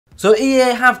So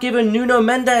EA have given Nuno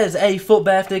Mendes a FUT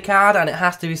birthday card, and it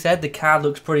has to be said the card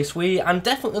looks pretty sweet and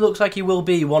definitely looks like he will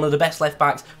be one of the best left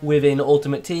backs within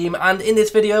Ultimate Team. And in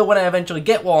this video, when I eventually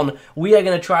get one, we are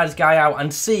going to try this guy out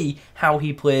and see how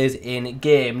he plays in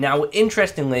game. Now,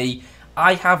 interestingly,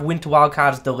 I have Winter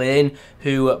Wildcards Delane,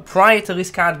 who prior to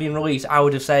this card being released, I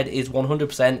would have said is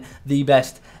 100% the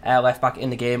best left back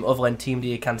in the game other than Team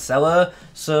D Cancelo.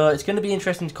 So it's going to be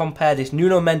interesting to compare this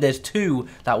Nuno Mendes to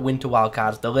that Winter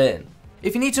Wildcards Delane.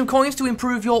 If you need some coins to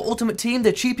improve your Ultimate Team,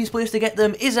 the cheapest place to get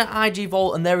them is at IG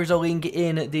Vault, and there is a link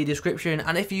in the description.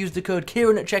 And if you use the code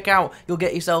Kieron at checkout, you'll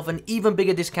get yourself an even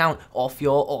bigger discount off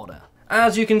your order.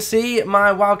 As you can see,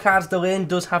 my Wildcards Delane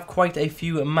does have quite a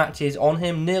few matches on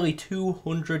him, nearly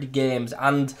 200 games,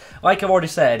 and like I've already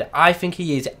said, I think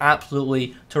he is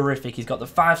absolutely terrific. He's got the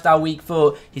 5-star weak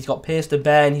foot, he's got pace to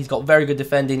bend, he's got very good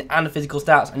defending and physical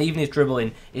stats, and even his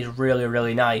dribbling is really,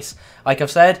 really nice. Like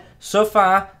I've said, so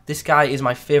far, this guy is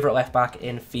my favourite left back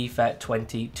in FIFA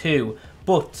 22,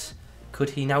 but could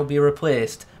he now be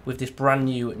replaced with this brand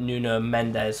new Nuno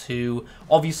Mendes, who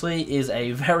obviously is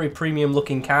a very premium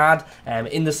looking card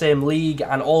in the same league,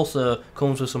 and also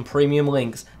comes with some premium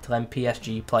links to them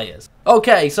PSG players.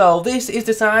 Okay, so this is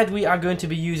the side we are going to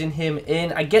be using him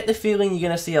in. I get the feeling you're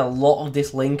going to see a lot of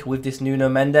this link with this Nuno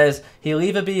Mendes. He'll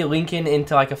either be linking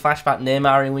into like a flashback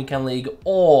Neymar in Weekend League,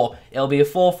 or it'll be a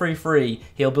 4-3-3.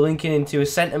 He'll be linking into a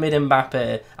centre mid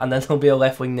Mbappe, and then there'll be a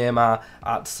left wing Neymar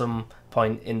at some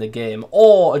point in the game,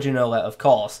 or a Ginola, of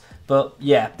course. But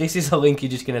yeah, this is a link you're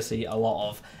just going to see a lot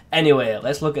of. Anyway,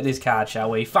 let's look at this card, shall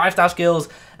we? 5-star skills,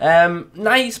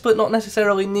 nice but not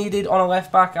necessarily needed on a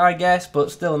left back, I guess, but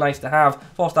still nice to have.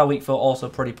 4-star weak foot, also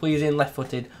pretty pleasing,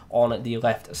 left-footed on the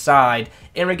left side.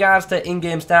 In regards to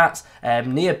in-game stats,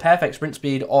 near perfect sprint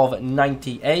speed of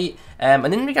 98,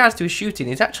 and in regards to his shooting,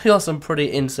 he's actually got some pretty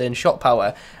insane shot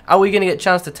power. Are we going to get a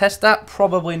chance to test that?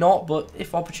 Probably not, but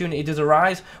if opportunity does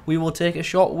arise, we will take a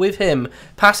shot with him.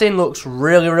 Passing looks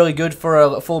really, really good for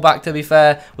a fullback, to be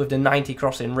fair, with the 90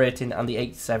 crossing rating and the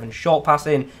 87 short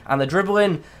passing, and the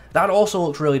dribbling, that also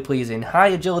looks really pleasing. High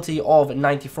agility of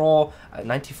 94,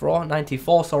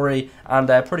 sorry,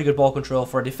 and pretty good ball control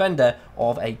for a defender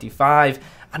of 85.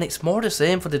 And it's more the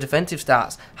same for the defensive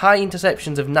stats. High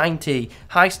interceptions of 90,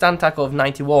 high stand tackle of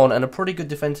 91, and a pretty good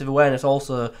defensive awareness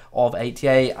also of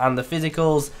 88. And the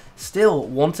physicals, still,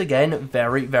 once again,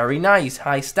 very, very nice.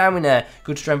 High stamina,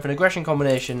 good strength and aggression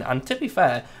combination, and to be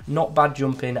fair, not bad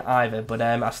jumping either. But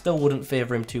I still wouldn't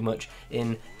favour him too much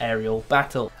in aerial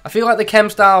battle. I feel like the chem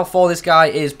style for this guy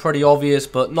is pretty obvious,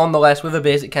 but nonetheless, with a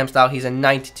basic chem style, he's a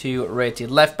 92 rated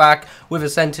left back, with a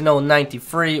sentinel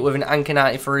 93, with an anchor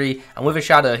 93, and with a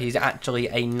shadow, he's actually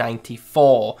a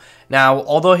 94. Now,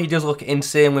 although he does look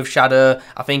insane with shadow,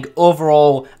 I think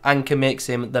overall anchor makes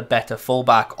him the better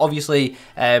fullback. Obviously,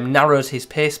 narrows his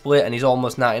pace split, and he's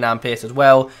almost 99 pace as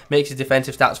well. Makes his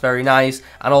defensive stats very nice,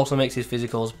 and also makes his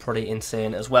physicals pretty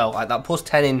insane as well. Like that plus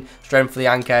 10 in strength for the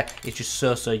anchor is just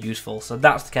so useful. So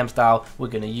that's the chem style we're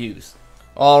going to use.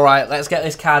 Alright, let's get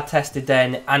this card tested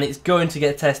then, and it's going to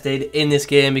get tested in this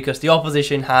game because the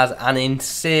opposition has an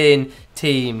insane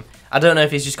team. I don't know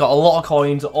if he's just got a lot of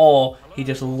coins or he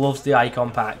just loves the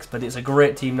icon packs, but it's a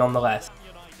great team nonetheless.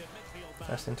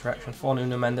 First interaction for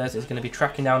Nuno Mendes is going to be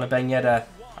tracking down a Ben Yedder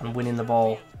and winning the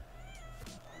ball.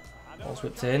 Ball's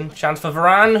whipped in. Chance for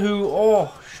Varane, who,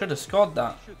 should have scored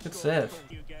that. Good save.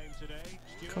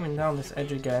 Coming down this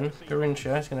edge again. Grealish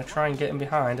is going to try and get him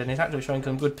behind, and he's actually showing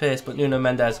some good pace, but Nuno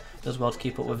Mendes does well to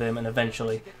keep up with him and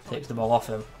eventually takes the ball off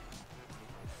him.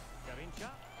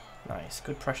 Nice,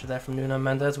 good pressure there from Nuno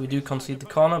Mendes. We do concede the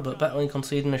corner, but better than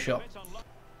conceding a shot.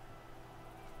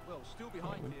 There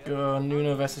we go,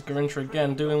 Nuno versus Grealish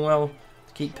again, doing well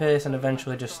to keep pace and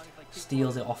eventually just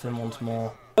steals it off him once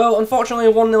more. Well,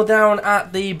 unfortunately 1-0 down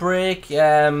at the break.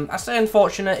 I say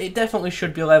unfortunate, it definitely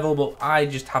should be level, but I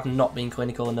just have not been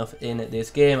clinical enough in this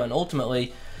game, and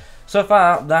ultimately, so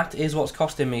far, that is what's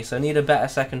costing me. So I need a better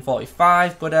second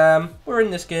 45, but we're in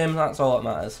this game, that's all that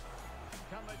matters.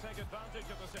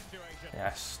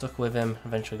 Yeah, stuck with him,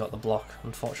 eventually got the block.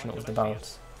 Unfortunate was the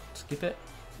bounce. Skip it.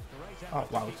 Oh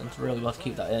wow, he's done really well to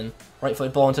keep that in. Right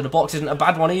footed ball into the box isn't a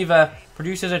bad one either.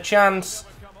 Produces a chance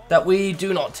that we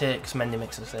do not take, because Mendy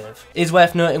makes a save. It is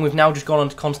worth noting we've now just gone on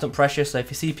to constant pressure, so if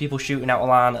you see people shooting out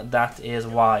Allan, that is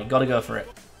why. Gotta go for it.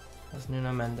 There's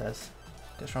Nuno Mendes.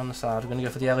 Gets around the side. We're going to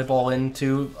go for the early ball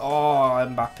into,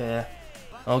 Mbappe.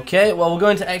 Okay, well we're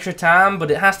going to extra time,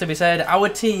 but it has to be said, our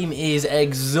team is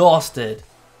exhausted.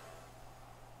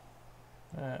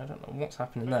 I don't know what's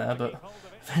happening there, but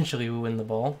eventually we win the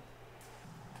ball.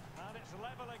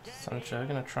 Sancho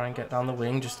going to try and get down the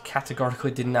wing, just categorically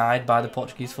denied by the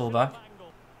Portuguese fullback.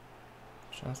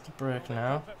 Chance to break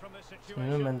now.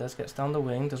 Nuno Mendes gets down the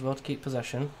wing, does well to keep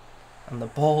possession. And the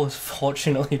ball is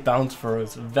fortunately bounced for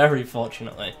us. Very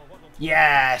fortunately.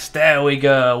 Yes, there we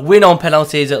go. Win on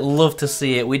penalties. I'd love to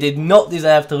see it. We did not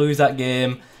deserve to lose that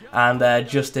game. And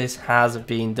justice has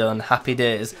been done. Happy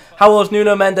days. How was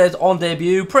Nuno Mendes on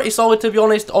debut? Pretty solid, to be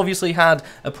honest. Obviously had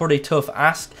a pretty tough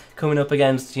ask coming up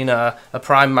against, you know, a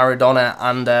prime Maradona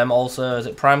and also, is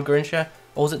it prime Grealish?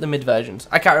 Or was it the mid versions?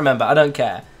 I can't remember. I don't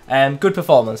care. Good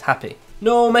performance. Happy.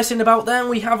 No messing about then.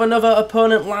 We have another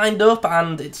opponent lined up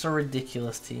and it's a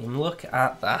ridiculous team. Look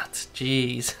at that.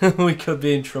 Jeez. We could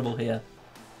be in trouble here.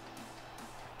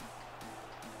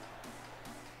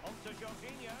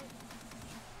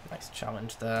 Nice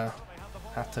challenge there.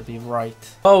 Had to be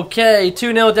right. Okay,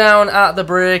 2-0 down at the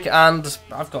break, and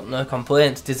I've got no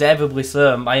complaints. Deservedly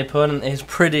so. My opponent is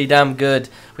pretty damn good.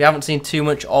 We haven't seen too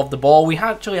much of the ball. We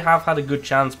actually have had a good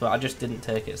chance, but I just didn't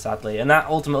take it, sadly. And that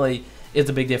ultimately is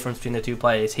the big difference between the two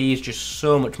players. He's just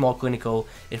so much more clinical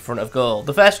in front of goal.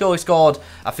 The first goal he scored,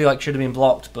 I feel like should have been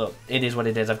blocked, but it is what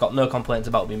it is. I've got no complaints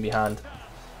about being behind.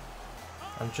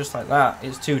 And just like that,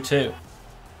 it's 2-2.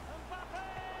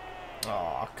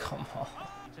 Oh, come on.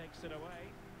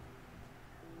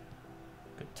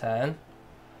 Good turn.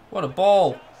 What a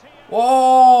ball.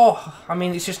 Whoa! I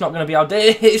mean, it's just not going to be our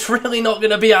day. It's really not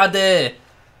going to be our day.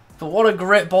 But what a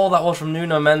great ball that was from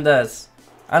Nuno Mendes.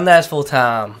 And there's full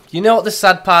time. You know what the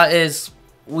sad part is?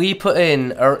 We put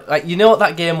in, like, you know what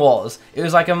that game was? It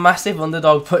was like a massive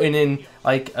underdog putting in,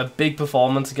 like, a big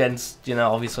performance against, you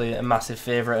know, obviously a massive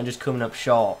favourite and just coming up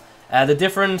short. The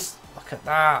difference, look at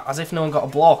that, as if no one got a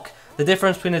block. The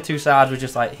difference between the two sides was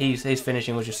just like his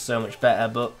finishing was just so much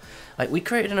better, but like we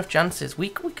created enough chances. We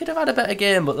could have had a better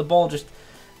game, but the ball just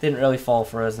didn't really fall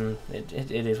for us, and it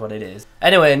is what it is.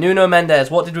 Anyway, Nuno Mendes,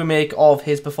 what did we make of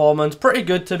his performance? Pretty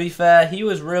good, to be fair. He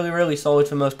was really solid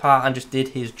for the most part and just did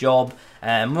his job.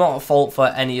 Not at fault for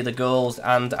any of the goals,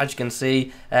 and as you can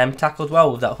see, tackled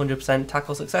well with that 100%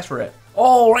 tackle success rate.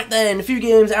 Alright then, a few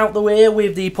games out the way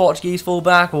with the Portuguese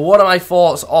fullback. What are my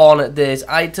thoughts on this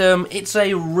item? It's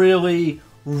a really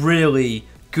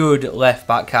good left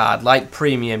back card, like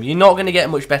premium. You're not going to get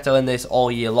much better than this all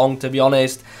year long, to be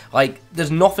honest. Like, there's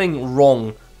nothing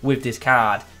wrong with this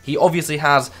card. He obviously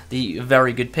has the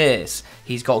very good pace.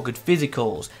 He's got good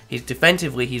physicals. He's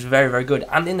defensively, he's very good.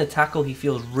 And in the tackle, he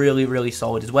feels really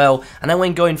solid as well. And then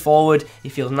when going forward, he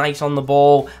feels nice on the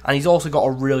ball. And he's also got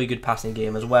a really good passing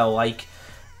game as well. Like,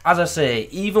 as I say,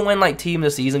 even when like team of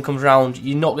the season comes around,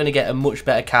 you're not going to get a much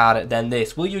better card than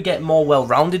this. Will you get more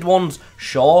well-rounded ones?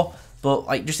 Sure. But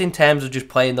like just in terms of just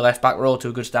playing the left back role to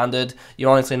a good standard,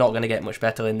 you're honestly not going to get much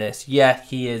better than this. Yeah,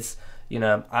 he is, you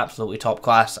know, absolutely top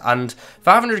class. And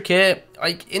 500k,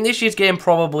 like in this year's game,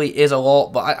 probably is a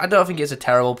lot, but I don't think it's a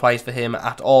terrible price for him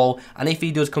at all. And if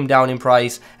he does come down in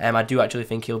price, I do actually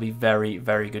think he'll be very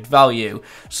good value.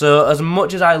 So as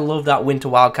much as I love that Winter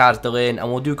Wildcards Delane, and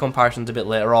we'll do comparisons a bit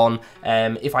later on,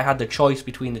 if I had the choice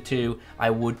between the two, I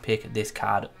would pick this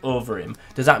card over him.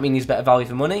 Does that mean he's better value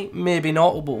for money? Maybe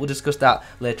not, but we'll discuss that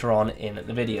later on in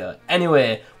the video.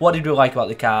 Anyway, what did we like about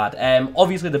the card?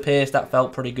 Obviously the pace, that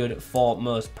felt pretty good for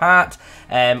most part.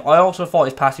 I also thought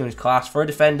his passing was class. For a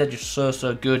defender, just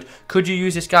so good. Could you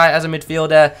use this guy as a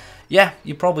midfielder? Yeah,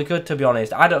 you probably could, to be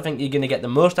honest. I don't think you're going to get the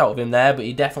most out of him there, but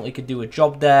he definitely could do a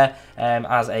job there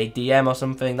as a DM or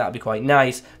something. That'd be quite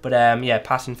nice. But yeah,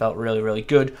 passing felt really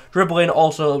good. Dribbling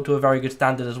also up to a very good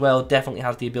standard as well. Definitely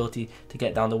has the ability to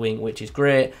get down the wing, which is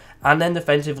great. And then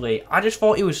defensively, I just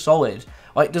thought he was solid.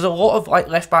 Like, there's a lot of like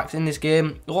left backs in this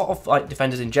game, a lot of like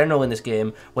defenders in general in this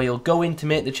game, where you'll go in to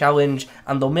make the challenge,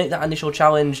 and they'll make that initial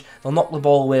challenge, they'll knock the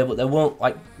ball away, but they won't,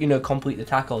 like, you know, complete the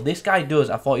tackle. This guy does.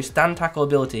 I thought his stand tackle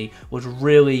ability was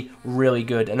really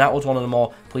good, and that was one of the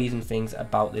more pleasing things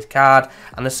about this card.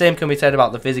 And the same can be said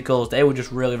about the physicals. They were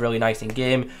just really nice in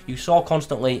game. You saw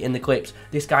constantly in the clips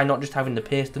this guy not just having the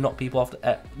pace to knock people off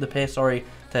the pace, sorry,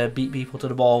 to beat people to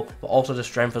the ball, but also the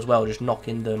strength as well, just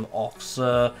knocking them off.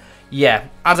 So yeah,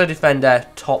 as a defender,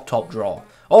 top draw.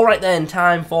 Alright then,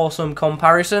 time for some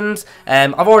comparisons.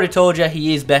 I've already told you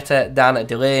he is better than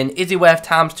Delane. Is he worth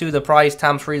 ×2 the price,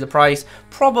 ×3 the price?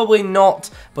 Probably not,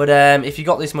 but if you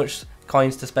got this much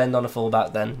coins to spend on a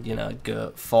fullback, then, you know,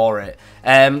 go for it.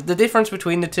 The difference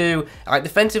between the two, like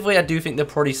defensively, I do think they're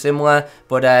pretty similar,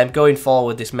 but going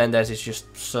forward, this Mendes is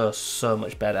just so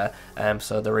much better.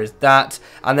 So there is that,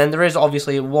 and then there is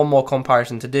obviously one more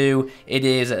comparison to do. It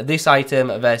is this item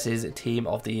versus Team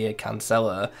of the Year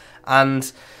Cancelo,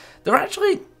 and they're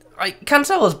actually like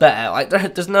Cancelo's better. Like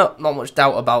there's not much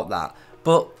doubt about that,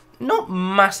 but Not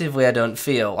massively, I don't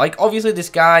feel. Like, obviously this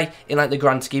guy, in like the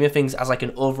grand scheme of things, as like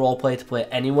an overall player to play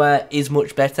anywhere, is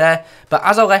much better. But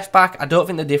as a left back, I don't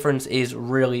think the difference is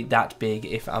really that big,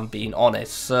 if I'm being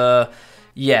honest. So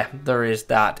yeah, there is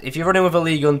that. If you're running with a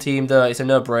League One team, though, it's a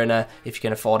no-brainer if you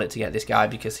can afford it to get this guy,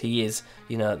 because he is,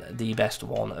 you know, the best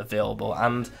one available.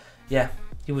 And yeah,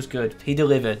 he was good. He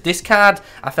delivered. This card,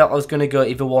 I felt I was going to go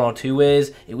either one or two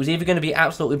ways. It was either going to be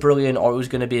absolutely brilliant or it was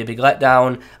going to be a big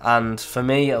letdown. And for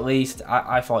me, at least,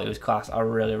 I thought it was class. I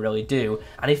really, really do.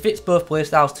 And he fits both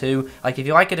playstyles too. Like, if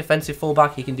you like a defensive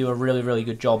fullback, he can do a really, really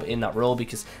good job in that role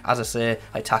because, as I say,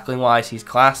 like tackling-wise, he's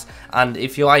class. And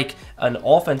if you like an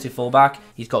offensive fullback,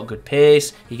 he's got good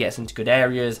pace, he gets into good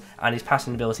areas, and his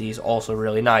passing ability is also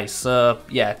really nice. So,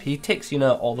 yeah, he ticks, you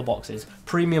know, all the boxes.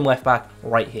 Premium left back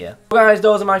right here. Well, guys,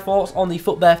 those are my thoughts on the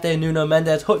FUT birthday Nuno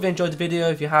Mendes. Hope you enjoyed the video.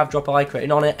 If you have, drop a like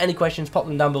rating on it. Any questions, pop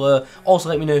them down below. Also,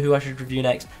 let me know who I should review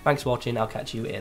next. Thanks for watching. I'll catch you in